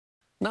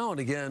Now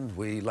and again,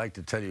 we like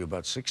to tell you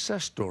about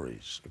success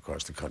stories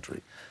across the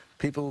country.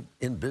 People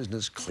in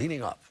business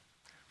cleaning up,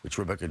 which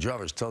Rebecca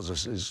Jarvis tells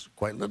us is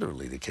quite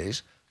literally the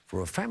case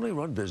for a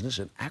family-run business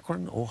in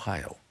Akron,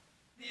 Ohio.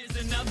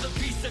 Here's another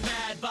piece of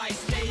advice.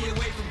 Stay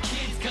away from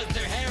kids because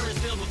their hair is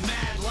filled with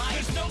mad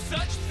lice. There's no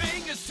such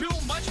thing as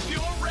too much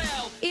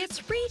Purell.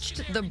 It's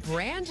reached the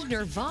brand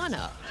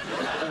nirvana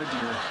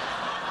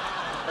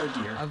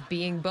of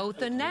being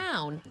both a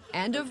noun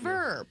and a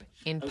verb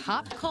in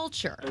pop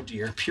culture. Oh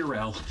dear,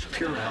 Purell,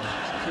 Purell,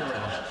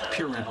 Purell,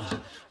 Purell.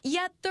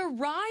 Yet the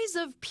rise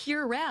of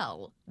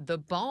Purell, the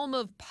balm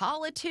of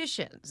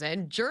politicians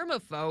and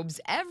germaphobes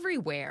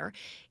everywhere,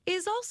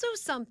 is also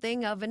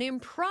something of an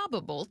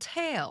improbable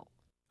tale.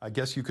 I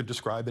guess you could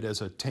describe it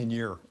as a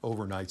 10-year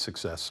overnight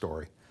success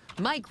story.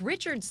 Mike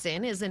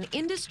Richardson is an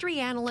industry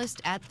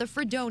analyst at the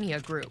Fredonia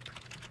Group.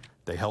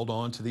 They held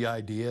on to the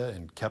idea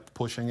and kept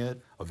pushing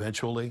it.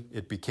 Eventually,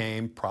 it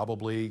became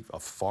probably a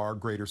far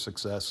greater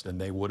success than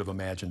they would have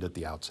imagined at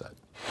the outset.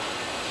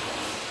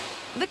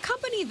 The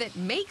company that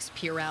makes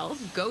Purell,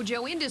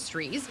 Gojo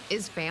Industries,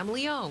 is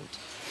family-owned.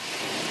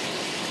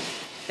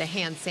 The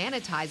hand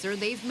sanitizer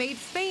they've made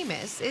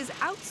famous is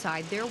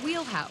outside their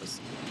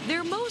wheelhouse.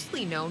 They're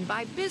mostly known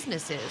by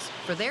businesses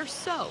for their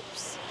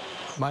soaps.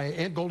 My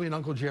Aunt Goldie and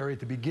Uncle Jerry at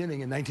the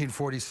beginning in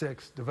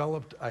 1946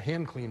 developed a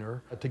hand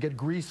cleaner to get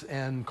grease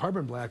and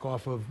carbon black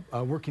off of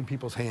working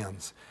people's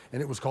hands.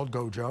 And it was called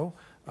Gojo,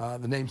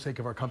 the namesake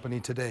of our company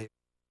today.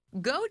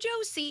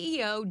 Gojo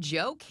CEO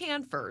Joe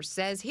Canfer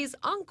says his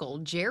uncle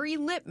Jerry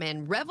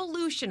Lippman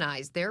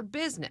revolutionized their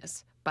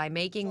business by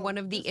making one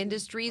of the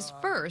industry's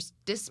first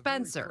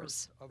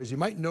dispensers. As you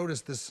might notice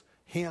this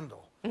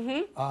handle,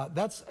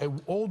 that's an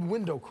old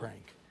window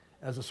crank.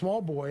 As a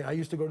small boy, I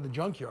used to go to the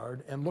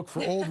junkyard and look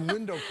for old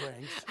window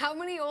cranks. How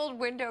many old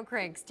window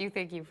cranks do you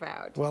think you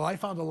found? Well, I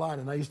found a lot,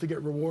 and I used to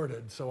get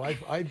rewarded, so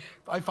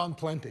I found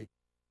plenty.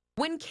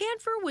 When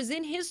Canfer was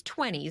in his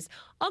 20s,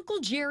 Uncle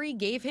Jerry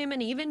gave him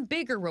an even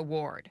bigger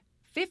reward,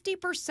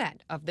 50%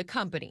 of the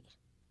company.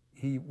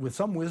 He, with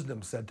some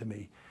wisdom, said to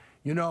me,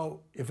 you know,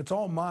 if it's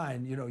all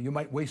mine, you know, you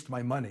might waste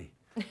my money.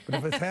 But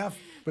if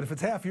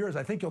it's half yours,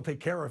 I think you'll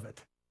take care of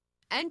it.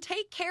 And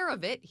take care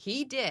of it,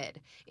 he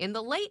did. In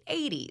the late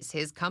 80s,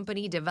 his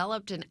company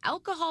developed an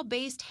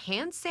alcohol-based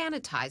hand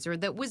sanitizer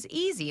that was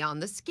easy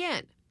on the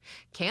skin.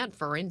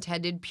 Canfer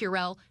intended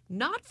Purell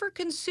not for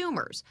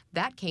consumers,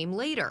 that came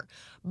later,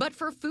 but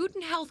for food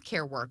and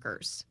healthcare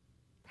workers.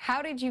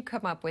 How did you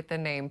come up with the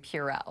name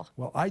Purell?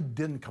 Well, I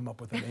didn't come up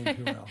with the name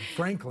Purell.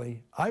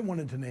 Frankly, I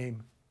wanted to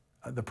name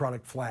the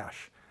product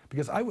Flash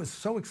because I was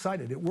so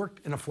excited. It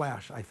worked in a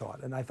flash, I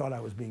thought, and I thought I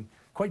was being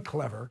quite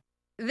clever.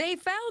 They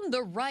found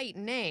the right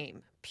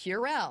name,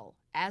 Purell,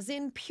 as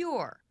in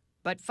pure,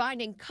 but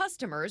finding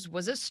customers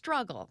was a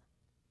struggle.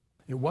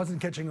 It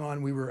wasn't catching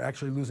on. We were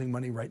actually losing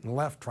money right and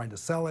left, trying to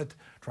sell it,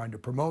 trying to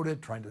promote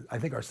it, I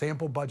think our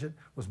sample budget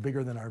was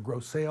bigger than our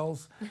gross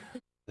sales.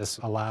 This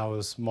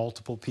allows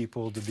multiple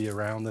people to be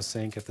around the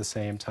sink at the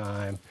same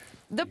time.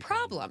 The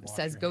problem,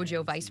 says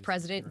Gojo Vice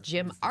President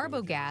Jim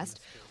Arbogast,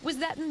 was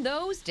that in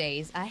those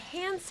days, a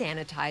hand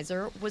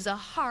sanitizer was a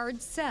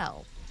hard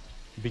sell.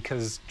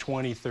 Because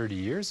 20, 30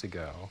 years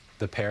ago,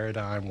 the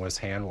paradigm was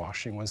hand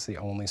washing was the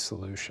only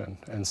solution.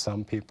 And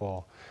some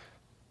people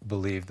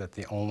believed that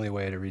the only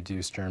way to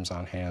reduce germs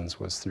on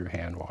hands was through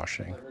hand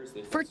washing.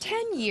 For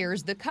 10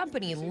 years, the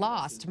company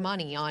lost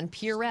money on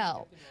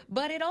Purell,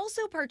 but it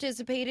also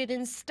participated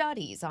in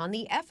studies on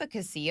the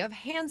efficacy of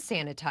hand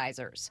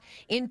sanitizers.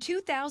 In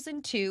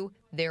 2002,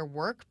 their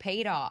work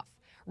paid off.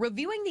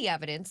 Reviewing the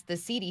evidence, the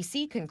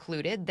CDC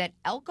concluded that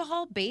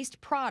alcohol-based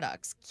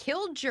products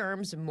killed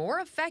germs more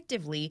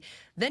effectively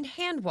than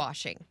hand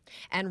washing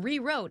and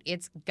rewrote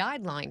its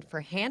guideline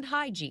for hand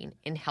hygiene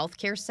in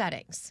healthcare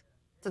settings.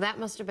 So that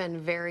must have been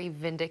very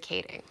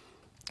vindicating.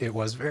 It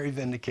was very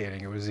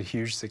vindicating. It was a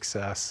huge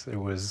success. It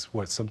was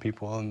what some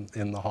people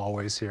in the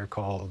hallways here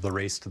call the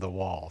race to the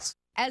walls.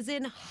 As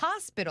in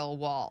hospital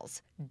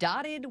walls,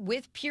 dotted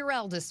with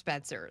Purell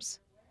dispensers.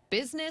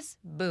 Business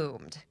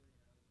boomed.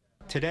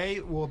 Today,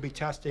 we'll be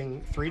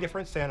testing 3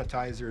 different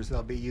sanitizers.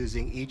 They'll be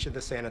using each of the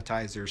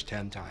sanitizers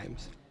 10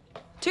 times.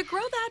 To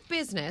grow that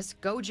business,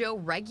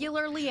 Gojo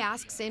regularly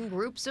asks in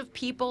groups of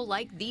people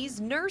like these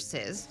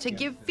nurses to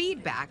give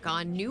feedback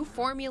on new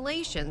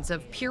formulations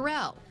of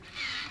Purell.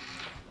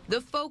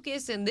 The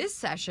focus in this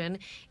session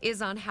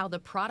is on how the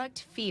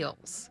product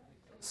feels.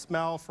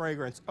 Smell,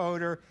 fragrance,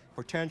 odor,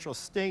 potential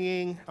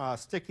stinging,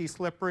 sticky,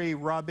 slippery,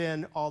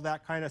 rub-in, all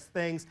that kind of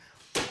things.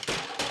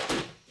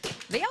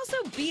 They also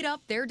beat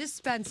up their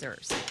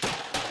dispensers.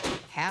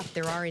 Half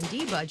their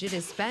R&D budget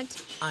is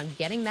spent on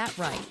getting that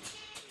right.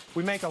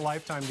 We make a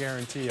lifetime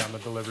guarantee on the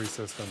delivery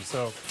system,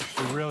 so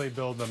we really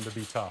build them to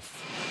be tough.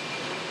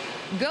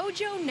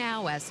 Gojo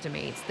now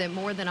estimates that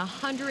more than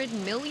 100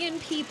 million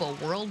people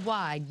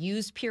worldwide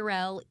use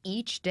Purell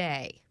each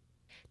day.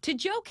 To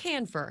Joe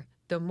Canfer,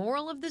 the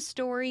moral of the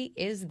story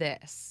is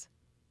this.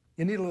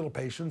 You need a little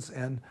patience,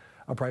 and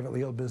a privately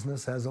held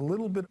business has a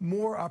little bit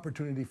more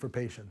opportunity for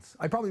patience.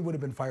 I probably would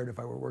have been fired if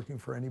I were working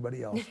for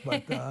anybody else,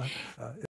 but